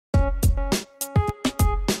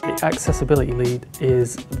Accessibility lead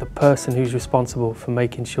is the person who's responsible for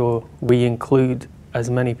making sure we include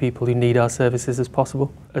as many people who need our services as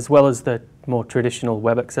possible, as well as the more traditional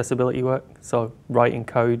web accessibility work, so writing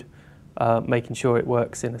code, making sure it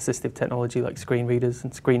works in assistive technology like screen readers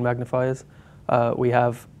and screen magnifiers. We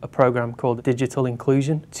have a program called Digital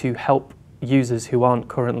Inclusion to help users who aren't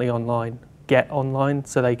currently online get online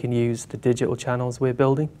so they can use the digital channels we're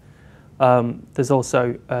building. There's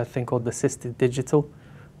also a thing called Assisted Digital,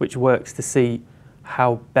 which works to see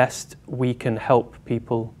how best we can help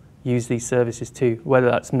people use these services too, whether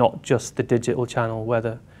that's not just the digital channel,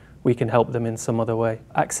 whether we can help them in some other way.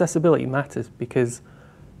 Accessibility matters because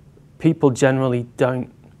people generally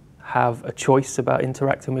don't have a choice about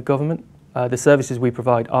interacting with government. The services we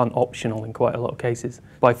provide aren't optional in quite a lot of cases.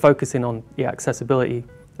 By focusing on the accessibility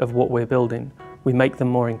of what we're building, we make them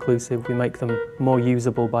more inclusive, we make them more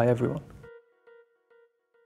usable by everyone.